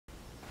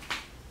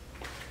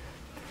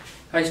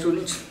Hi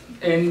students,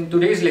 in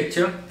today's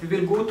lecture we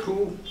will go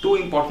through two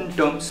important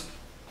terms,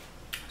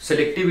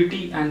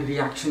 selectivity and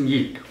reaction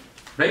yield,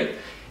 right,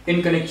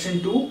 in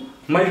connection to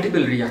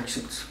multiple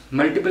reactions.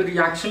 Multiple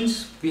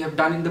reactions we have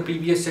done in the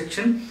previous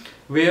section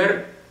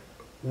where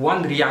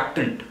one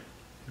reactant,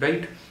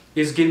 right,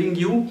 is giving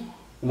you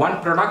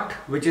one product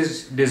which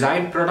is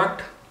desired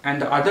product and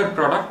the other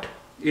product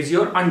is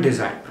your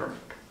undesired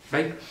product,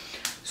 right.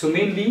 So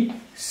mainly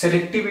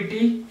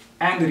selectivity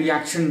and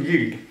reaction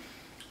yield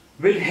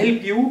will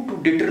help you to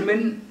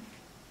determine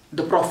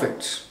the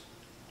profits,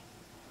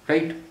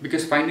 right,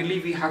 because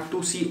finally we have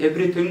to see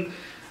everything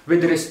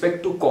with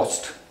respect to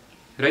cost,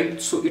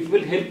 right. So it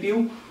will help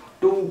you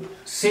to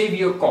save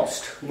your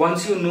cost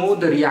once you know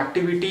the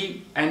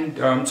reactivity and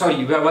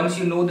once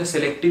you know the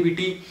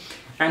selectivity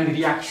and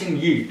reaction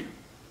yield,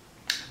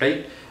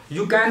 right.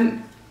 You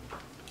can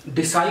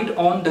decide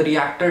on the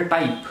reactor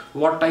type,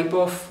 what type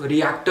of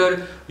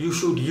reactor you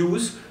should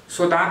use,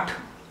 so that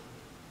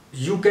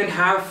you can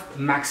have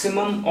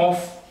maximum of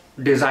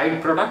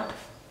desired product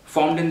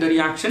formed in the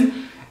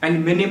reaction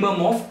and minimum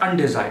of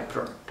undesired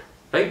product,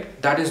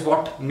 right. That is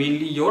what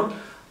mainly your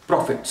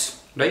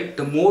profits, right.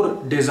 The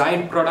more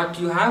desired product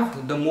you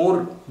have, the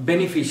more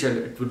beneficial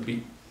it would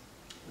be,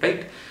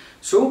 right.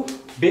 So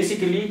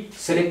basically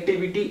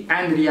selectivity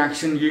and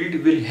reaction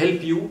yield will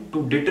help you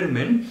to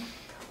determine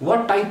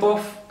what type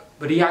of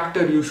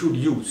reactor you should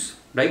use,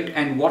 right,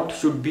 and what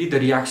should be the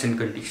reaction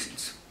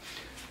conditions,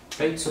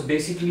 right. So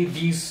basically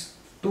these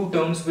two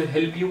terms will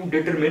help you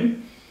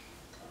determine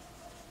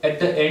at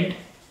the end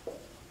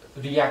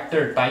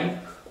reactor type,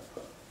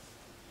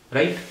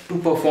 right, to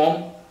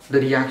perform the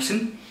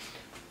reaction,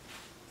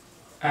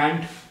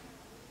 and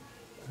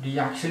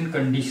reaction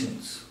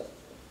conditions,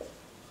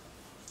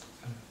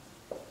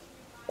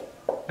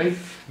 right.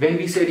 When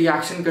we say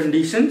reaction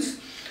conditions,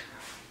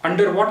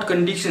 under what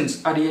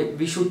conditions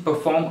we should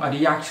perform a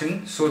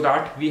reaction so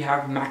that we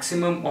have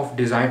maximum of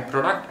desired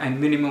product and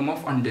minimum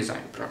of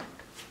undesired product,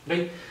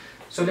 right.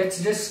 So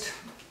let's just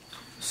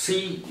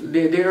see,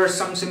 there are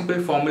some simple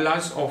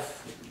formulas of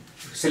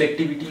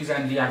selectivities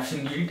and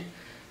reaction yield.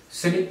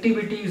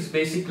 Selectivity is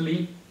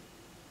basically,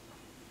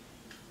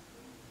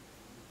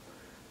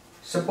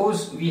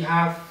 suppose we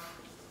have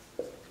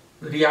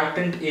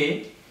reactant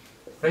A,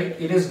 right,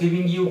 it is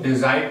giving you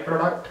desired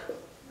product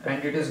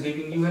and it is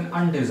giving you an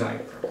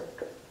undesired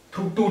product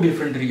through two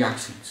different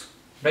reactions,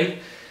 right.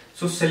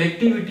 So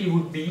selectivity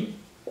would be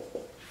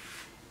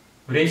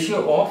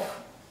ratio of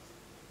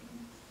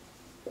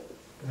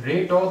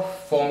rate of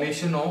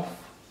formation of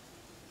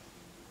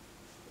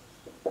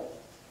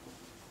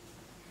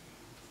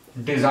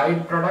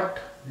desired product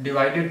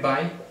divided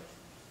by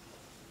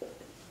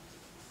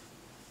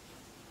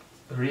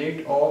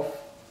rate of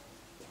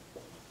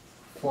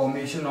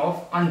formation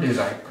of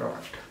undesired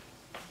product,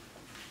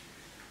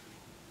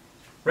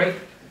 right.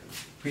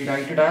 We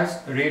write it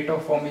as rate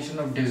of formation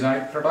of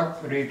desired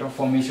product, rate of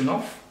formation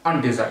of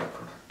undesired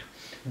product.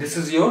 This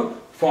is your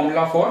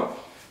formula for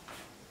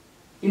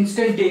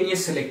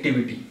instantaneous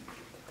selectivity,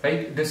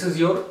 right. This is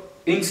your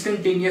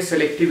instantaneous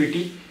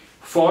selectivity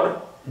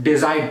for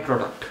desired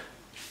product,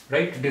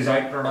 right.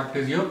 Desired product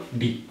is your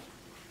D,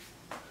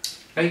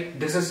 right.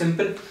 This is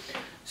simple.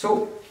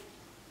 So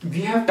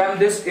we have done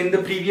this in the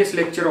previous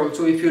lecture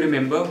also, if you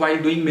remember,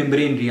 while doing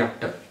membrane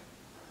reactor,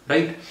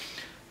 right.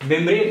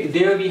 Membrane,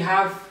 there we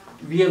have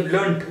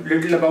learned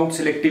little about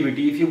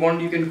selectivity. If you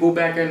want, you can go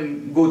back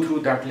and go through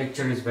that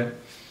lecture as well.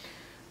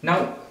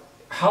 Now,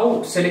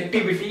 how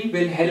selectivity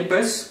will help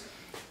us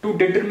to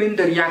determine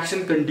the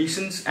reaction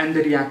conditions and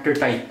the reactor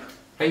type,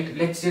 right.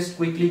 Let's just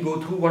quickly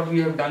go through what we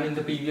have done in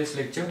the previous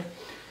lecture.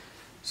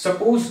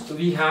 Suppose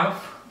we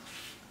have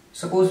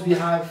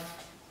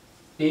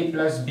A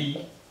plus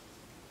B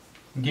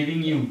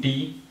giving you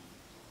D,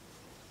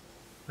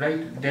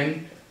 right.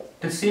 Then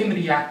the same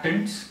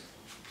reactants,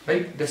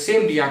 right, the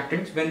same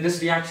reactants, when this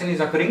reaction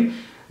is occurring,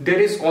 there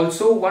is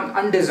also one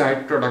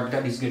undesired product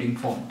that is getting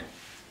formed,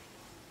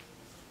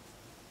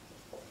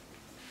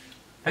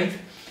 right.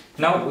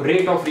 Now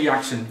rate of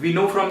reaction, we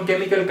know from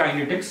chemical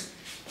kinetics,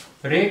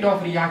 rate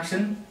of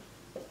reaction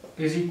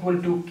is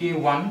equal to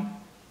K1,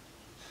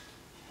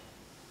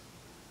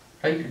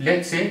 right.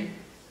 Let's say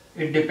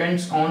it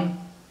depends on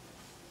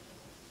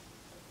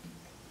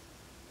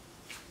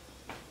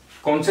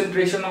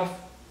concentration of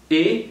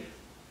A,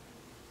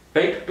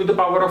 right, to the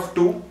power of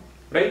 2,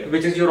 right,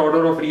 which is your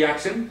order of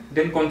reaction,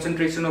 then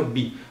concentration of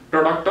B,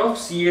 product of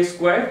Ca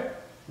square,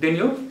 then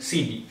your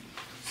Cb.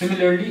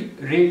 Similarly,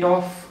 rate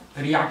of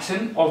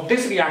reaction of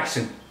this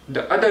reaction,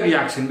 the other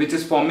reaction which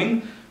is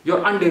forming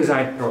your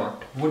undesired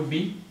product, would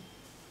be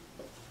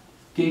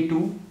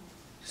K2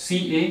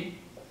 Ca.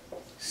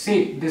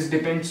 Say this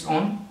depends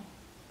on,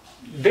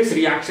 this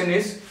reaction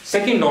is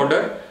second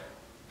order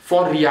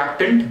for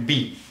reactant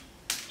B,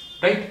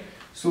 right.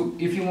 So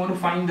if you want to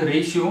find the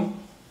ratio,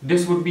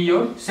 this would be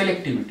your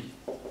selectivity,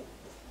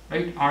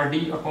 right.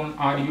 Rd upon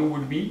Ru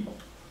would be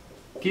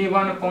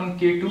K1 upon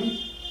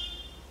K2,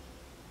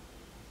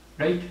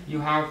 right. You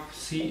have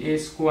Ca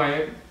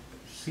square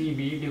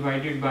Cb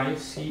divided by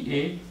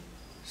Ca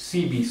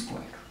Cb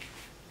square.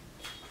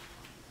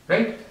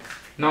 Right?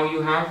 Now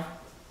you have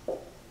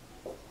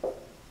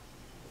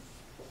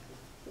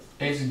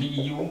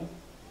SDU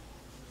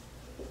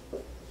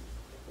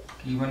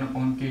K1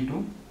 upon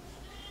K2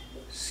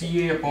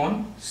 Ca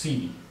upon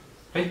Cb.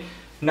 Right?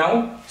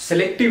 Now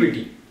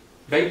selectivity,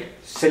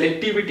 right?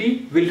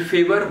 Selectivity will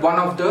favor one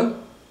of the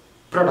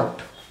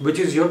product, which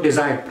is your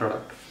desired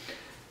product.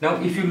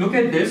 Now if you look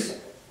at this,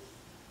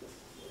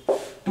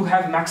 to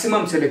have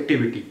maximum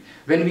selectivity,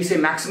 when we say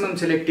maximum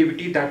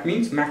selectivity, that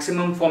means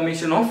maximum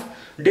formation of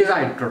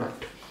desired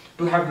product.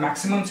 To have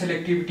maximum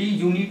selectivity,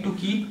 you need to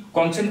keep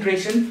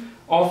concentration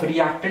of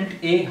reactant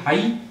A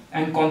high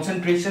and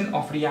concentration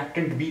of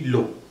reactant B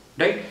low,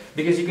 right?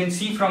 Because you can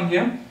see from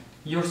here,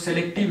 your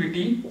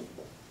selectivity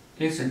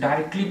is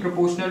directly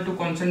proportional to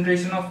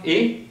concentration of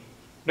A,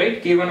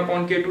 right? K1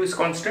 upon K2 is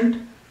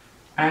constant,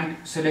 and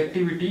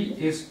selectivity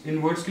is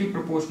inversely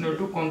proportional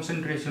to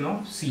concentration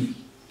of Cb,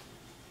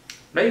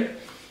 right?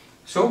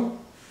 So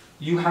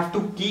you have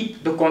to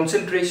keep the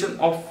concentration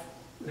of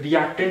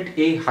reactant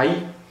A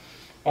high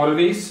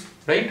always,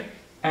 right?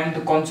 And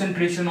the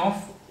concentration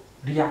of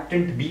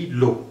reactant B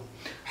low.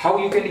 How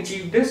you can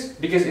achieve this?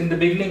 Because in the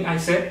beginning I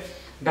said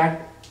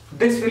that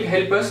this will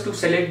help us to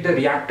select the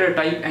reactor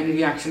type and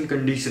reaction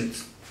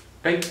conditions,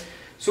 right?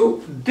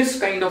 So this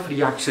kind of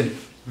reaction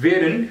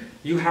wherein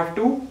you have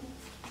to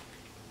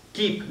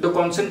keep the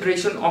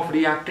concentration of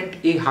reactant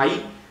A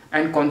high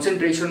and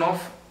concentration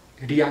of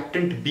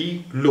reactant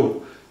B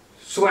low,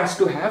 so as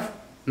to have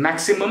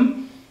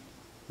maximum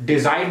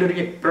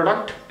desired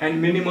product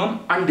and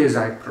minimum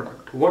undesired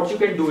product. What you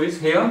can do is,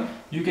 here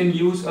you can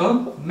use a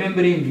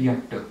membrane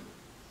reactor.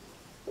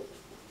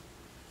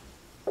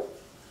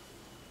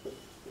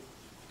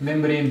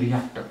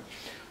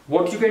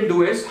 What you can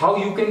do is, how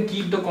you can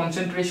keep the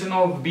concentration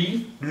of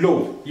B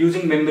low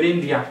using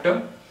membrane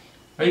reactor,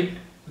 right?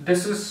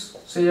 This is,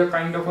 say, a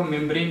kind of a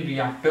membrane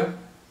reactor,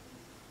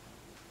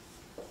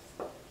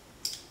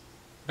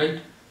 right?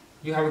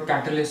 You have a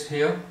catalyst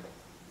here,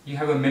 you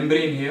have a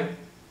membrane here,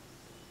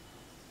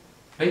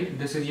 right?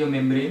 This is your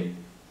membrane.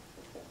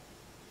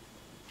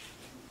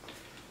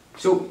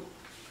 So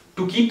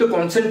to keep the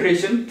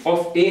concentration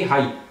of A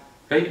high,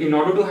 right, in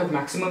order to have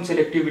maximum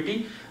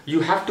selectivity,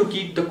 you have to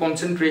keep the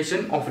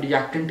concentration of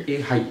reactant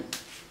A high,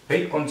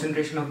 right?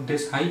 Concentration of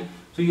this high.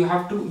 So you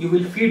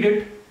will feed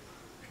it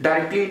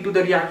directly into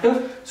the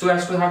reactor so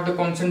as to have the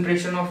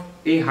concentration of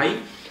A high,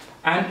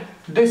 and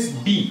this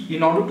B,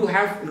 in order to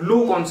have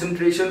low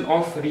concentration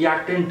of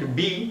reactant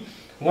B,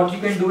 what you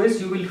can do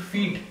is, you will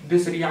feed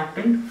this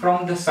reactant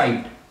from the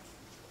side,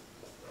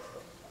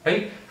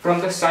 right? From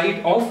the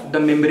side of the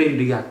membrane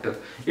reactor.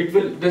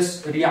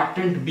 This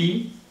reactant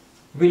B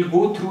will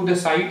go through the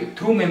side,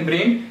 through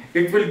membrane,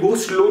 it will go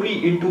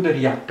slowly into the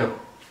reactor,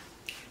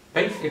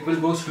 right? It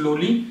will go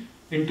slowly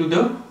into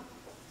the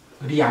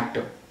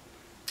reactor,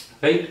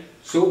 right?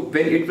 So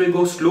when it will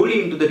go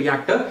slowly into the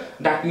reactor,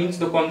 that means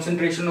the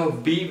concentration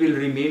of B will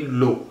remain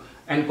low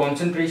and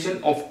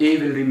concentration of A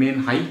will remain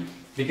high,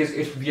 because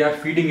we are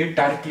feeding it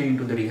directly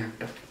into the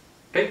reactor,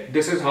 right?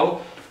 This is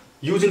how,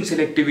 using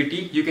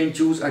selectivity, you can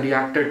choose a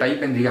reactor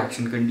type and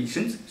reaction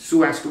conditions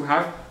so as to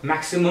have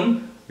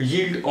maximum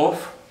yield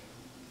of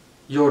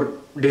your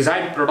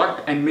desired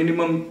product and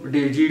minimum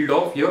yield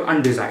of your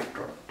undesired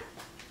product,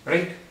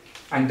 right?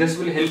 And this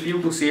will help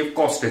you to save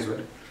cost as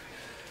well.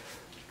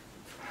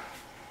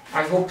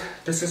 I hope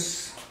this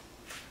is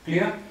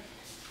clear.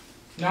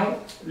 Now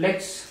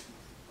let's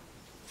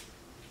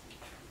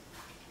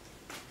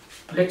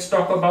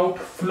talk about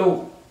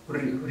flow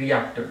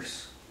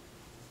reactors.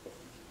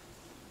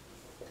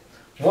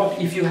 What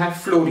if you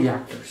have flow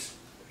reactors,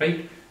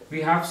 right?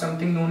 We have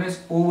something known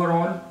as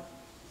overall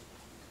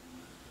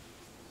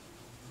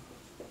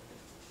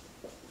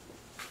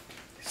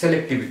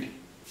selectivity,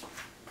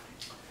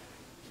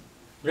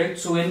 right?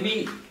 So when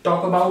we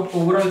talk about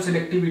overall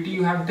selectivity,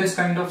 you have this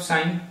kind of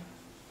sign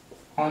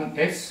on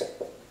S.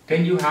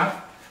 Then you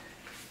have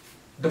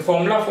the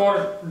formula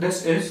for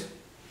this is,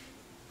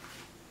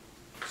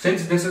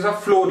 since this is a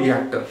flow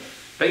reactor,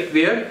 right,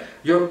 where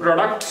your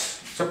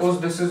products, suppose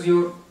this is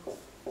your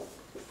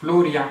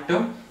flow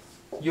reactor,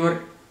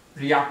 your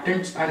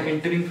reactants are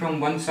entering from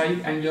one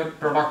side and your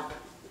product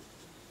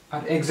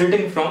are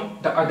exiting from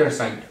the other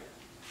side,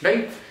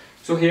 right?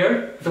 So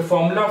here the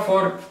formula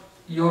for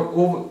your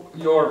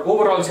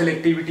overall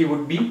selectivity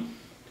would be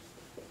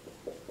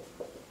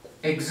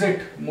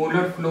exit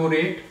molar flow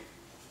rate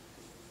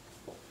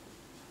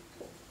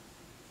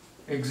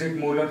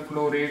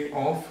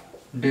of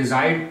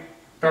desired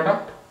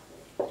product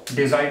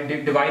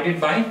divided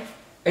by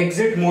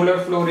exit molar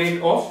flow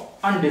rate of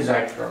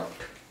undesired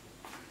product.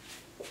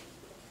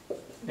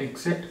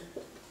 Exit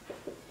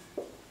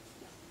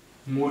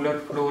molar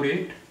flow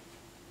rate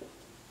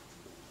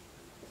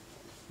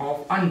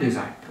of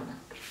undesired product.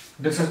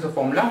 This is the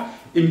formula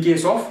in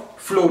case of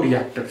flow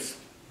reactors,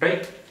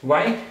 right?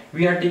 Why?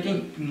 We are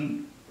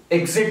taking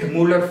exit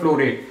molar flow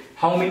rate.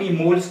 How many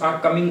moles are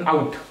coming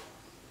out,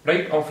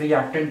 right, of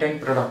reactant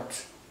and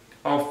products,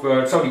 of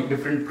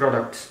different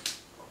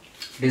products.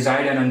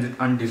 desired and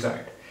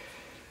undesired,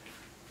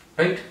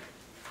 right?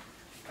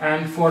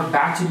 And for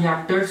batch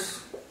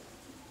reactors,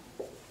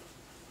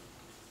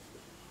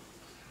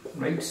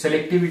 right,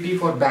 selectivity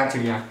for batch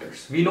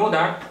reactors. We know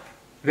that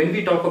when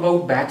we talk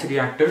about batch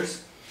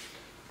reactors,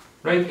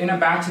 right, in a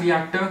batch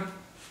reactor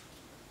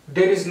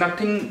there is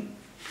nothing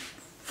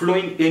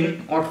flowing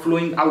in or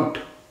flowing out,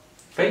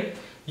 right?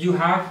 You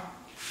have,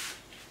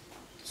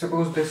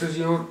 suppose this is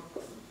your,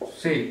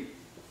 say,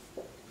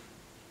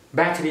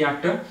 batch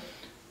reactor.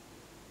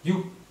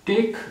 You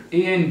take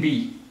A and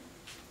B.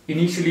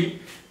 Initially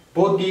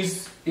both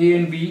these A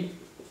and B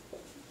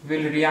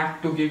will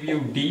react to give you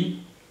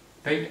D,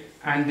 right,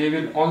 and they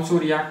will also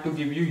react to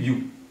give you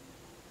U,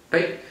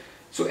 right?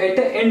 So at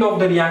the end of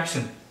the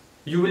reaction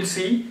you will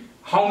see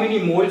how many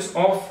moles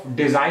of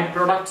desired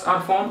products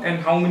are formed and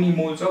how many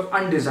moles of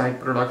undesired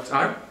products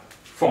are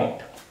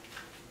formed,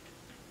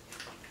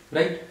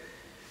 right?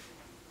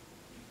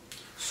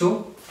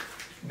 So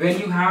when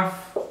you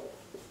have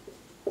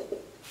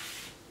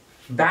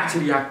batch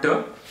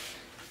reactor,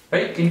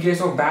 right, in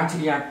case of batch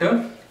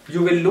reactor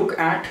you will look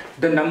at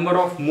the number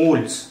of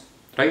moles,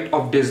 right,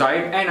 of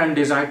desired and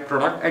undesired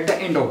product at the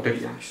end of the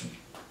reaction.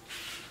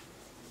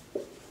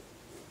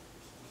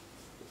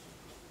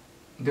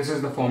 This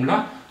is the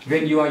formula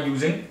when you are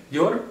using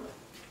your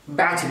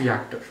batch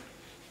reactor,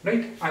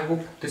 right? I hope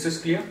this is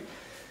clear,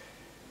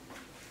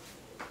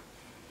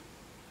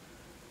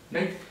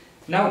 right?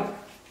 Now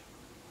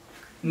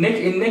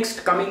in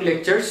next coming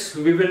lectures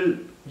we will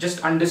just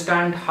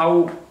understand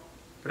how,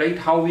 right,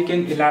 how we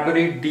can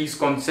elaborate these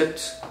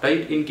concepts,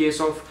 right, in case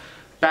of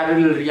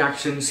parallel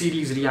reactions,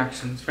 series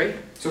reactions, right?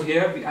 So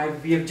here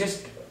we have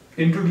just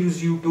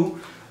introduced you to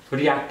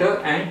reactor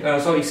and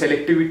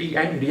selectivity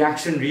and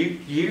reaction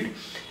yield,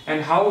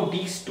 and how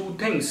these two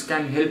things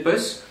can help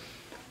us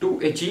to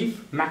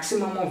achieve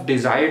maximum of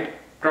desired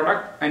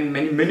product and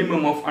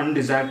minimum of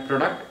undesired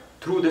product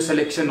through the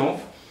selection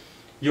of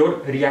your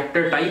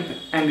reactor type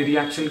and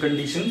reaction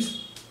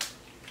conditions,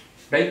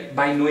 right,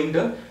 by knowing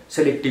the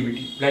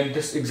selectivity, like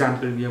this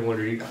example we have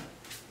already done,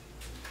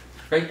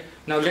 right?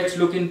 Now let's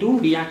look into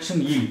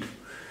reaction yield,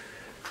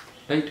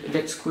 right?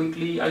 Let's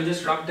quickly, I'll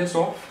just rub this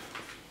off.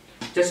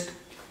 Just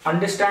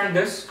understand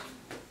this,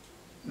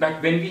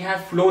 that when we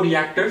have flow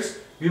reactors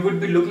we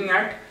would be looking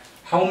at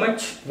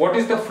what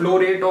is the flow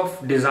rate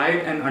of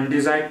desired and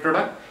undesired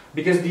product,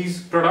 because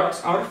these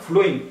products are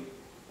flowing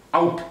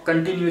out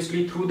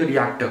continuously through the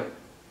reactor,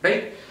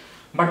 right?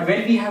 But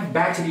when we have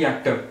batch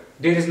reactor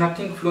there is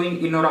nothing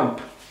flowing in or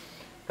out,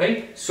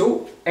 right?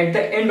 So at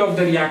the end of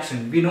the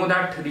reaction we know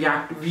that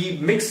we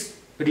mix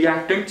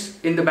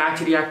reactants in the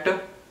batch reactor,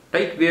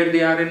 right, where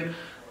they are in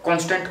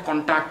constant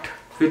contact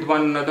with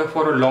one another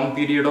for a long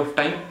period of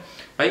time,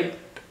 right?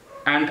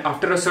 And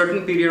after a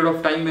certain period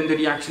of time, when the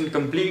reaction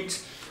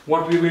completes,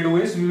 what we will do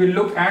is we will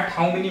look at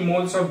how many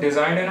moles of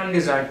desired and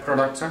undesired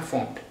products are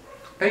formed,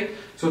 right?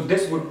 So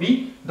this would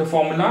be the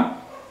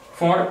formula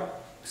for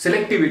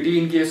selectivity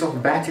in case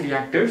of batch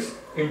reactors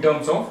in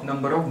terms of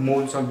number of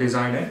moles of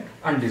desired and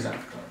undesired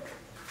product,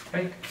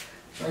 right?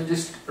 So I'll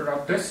just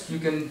rub this. You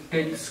can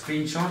take the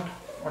screenshot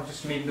or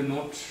just make the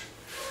notes.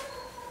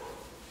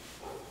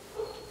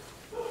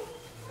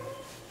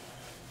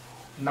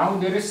 Now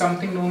there is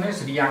something known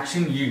as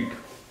reaction yield,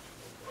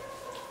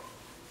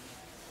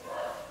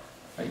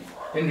 right?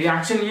 In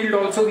reaction yield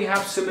also we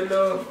have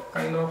similar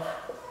kind of,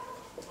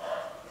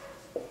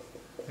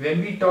 when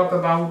we talk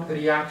about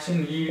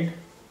reaction yield,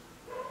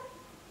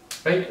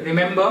 right,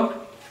 remember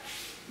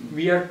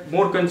we are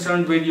more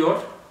concerned with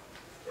your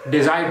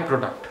desired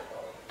product,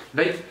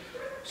 right?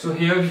 So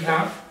here we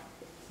have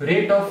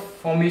rate of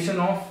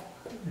formation of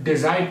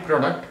desired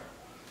product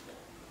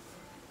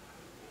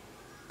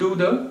to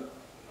the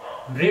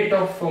rate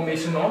of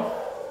formation of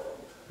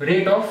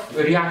rate of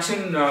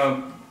reaction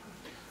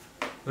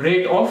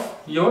rate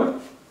of your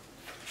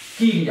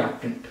key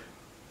reactant.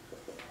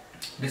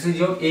 This is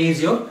your A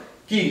is your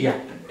key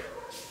reactant,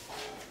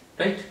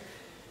 right?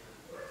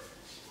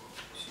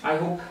 I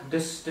hope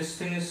this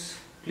thing is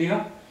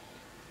clear,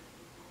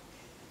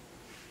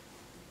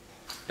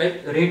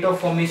 right? Rate of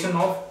formation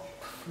of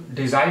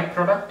desired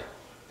product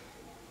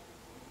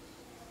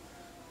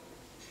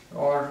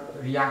or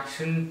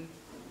reaction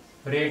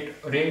rate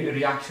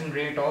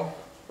of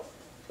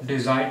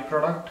desired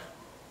product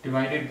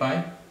divided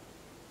by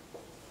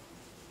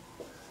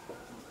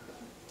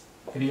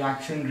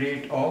reaction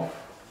rate of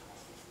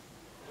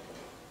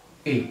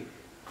A,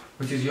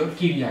 which is your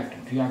key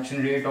reactant.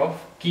 Reaction rate of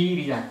key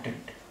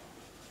reactant,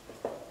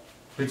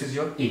 which is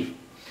your A.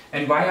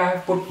 And why I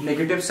have put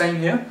negative sign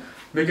here?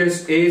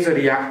 Because A is a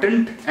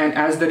reactant, and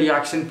as the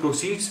reaction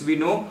proceeds we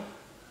know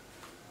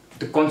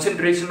the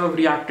concentration of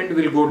reactant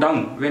will go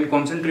down. When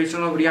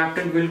concentration of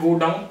reactant will go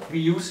down, we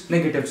use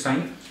negative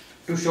sign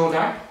to show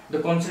that the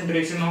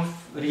concentration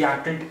of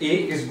reactant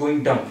A is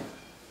going down,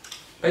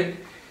 right?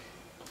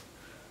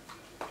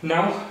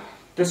 Now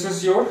this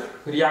is your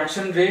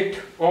reaction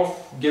rate of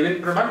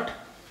given product,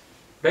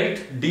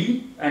 right,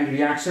 D, and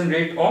reaction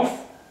rate of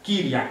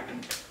key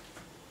reactant,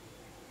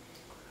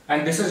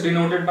 and this is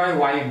denoted by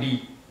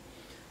YD,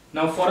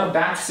 Now for a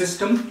batch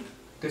system,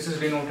 this is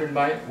denoted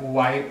by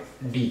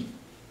YD.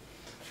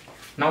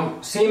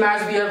 Now same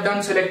as we have done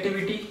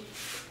selectivity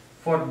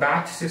for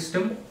batch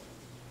system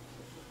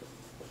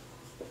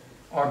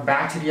or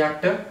batch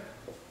reactor,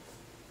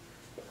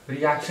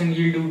 reaction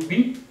yield would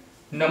be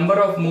number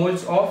of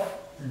moles of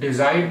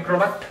desired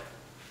product,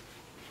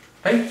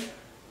 right,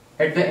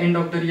 at the end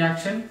of the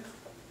reaction,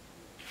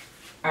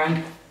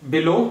 and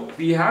below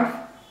we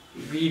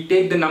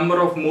take the number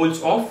of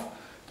moles of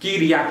key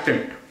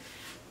reactant,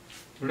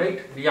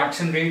 right?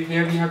 Reaction rate,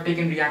 here we have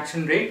taken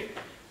reaction rate.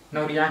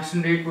 Now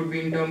reaction rate would be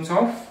in terms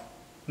of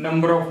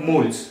number of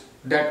moles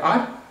that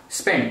are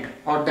spent,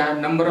 or the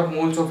number of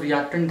moles of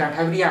reactant that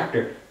have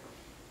reacted,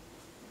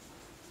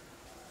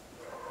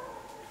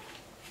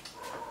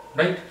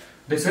 right?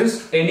 This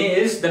is Na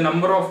is the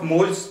number of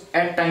moles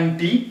at time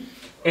t,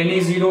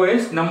 Na0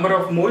 is number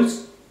of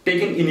moles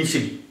taken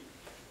initially,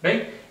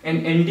 right?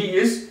 And Nd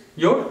is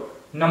your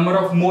number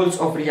of moles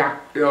of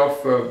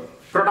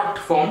product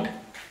formed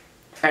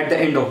at the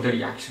end of the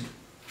reaction,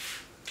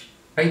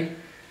 right?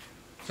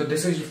 So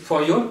this is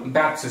for your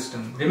batch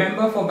system.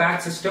 Remember, for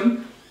batch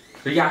system,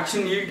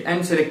 reaction yield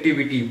and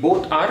selectivity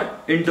both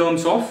are in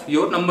terms of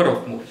your number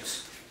of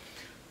moles.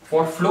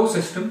 For flow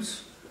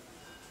systems,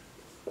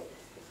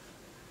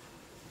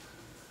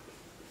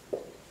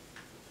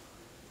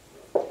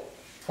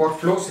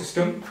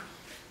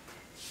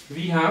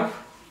 we have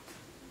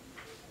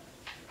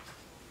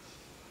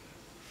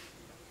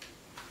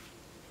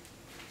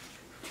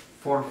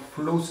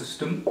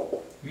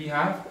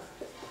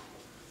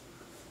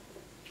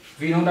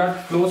we know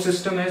that flow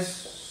system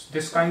is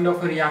this kind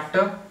of a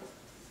reactor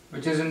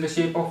which is in the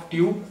shape of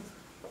tube.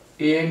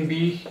 A and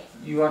B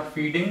you are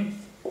feeding,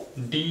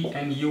 D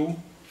and U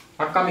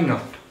are coming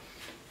out,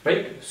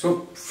 right?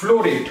 So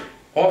flow rate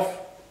of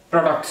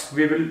products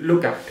we will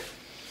look at,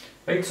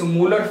 right? So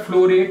molar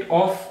flow rate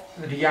of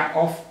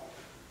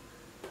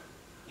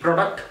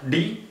product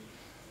D,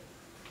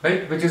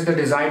 right, which is the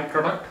desired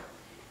product,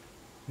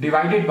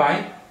 divided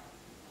by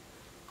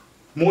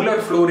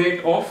molar flow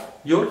rate of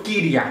your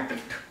key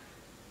reactant,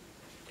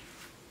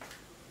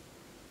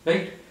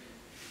 right?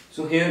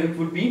 So here it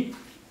would be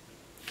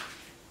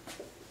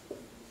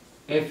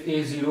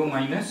FA0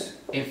 minus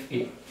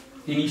FA.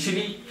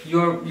 Initially you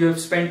have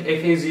spent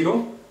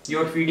FA0, you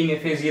are feeding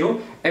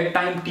FA0 at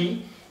time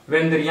t,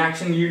 when the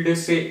reaction yield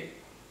is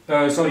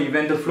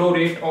when the flow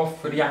rate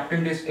of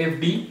reactant is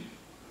FD,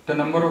 the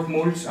number of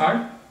moles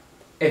are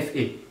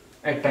FA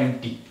at time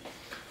t,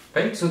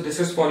 right? So this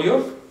is for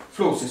your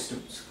flow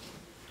systems,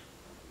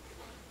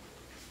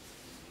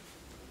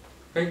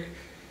 right?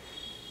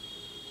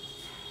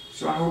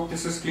 So I hope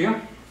this is clear.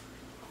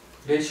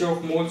 Ratio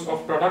of moles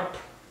of product,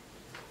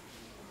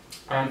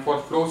 and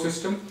for flow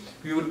system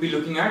we would be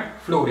looking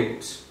at flow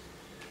rates,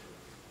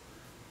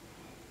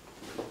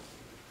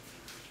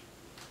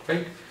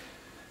 right?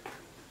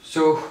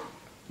 So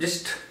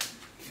just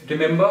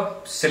remember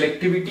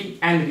selectivity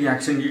and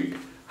reaction yield,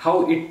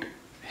 how it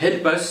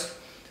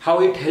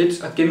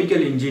helps a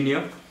chemical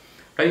engineer,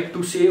 right,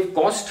 to save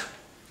cost,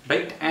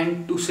 right,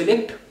 and to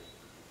select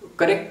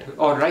correct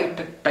or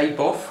right type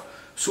of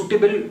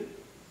suitable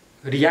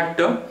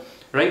reactor,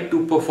 right,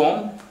 to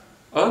perform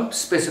a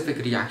specific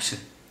reaction,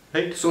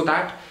 right, so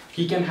that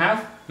he can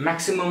have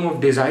maximum of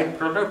desired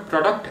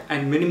product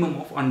and minimum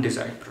of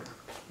undesired product,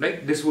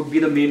 right? This would be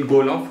the main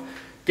goal of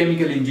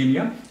chemical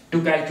engineer,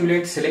 to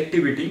calculate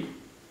selectivity,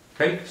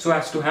 right, so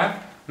as to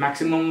have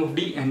maximum of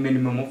D and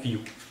minimum of U,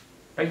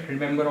 right?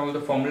 Remember all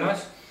the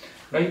formulas,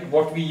 right?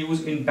 What we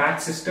use in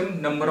batch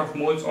system, number of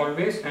moles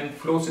always, and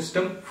flow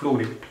system, flow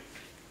rate,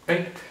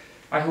 right?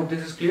 I hope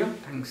this is clear.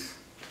 Thanks.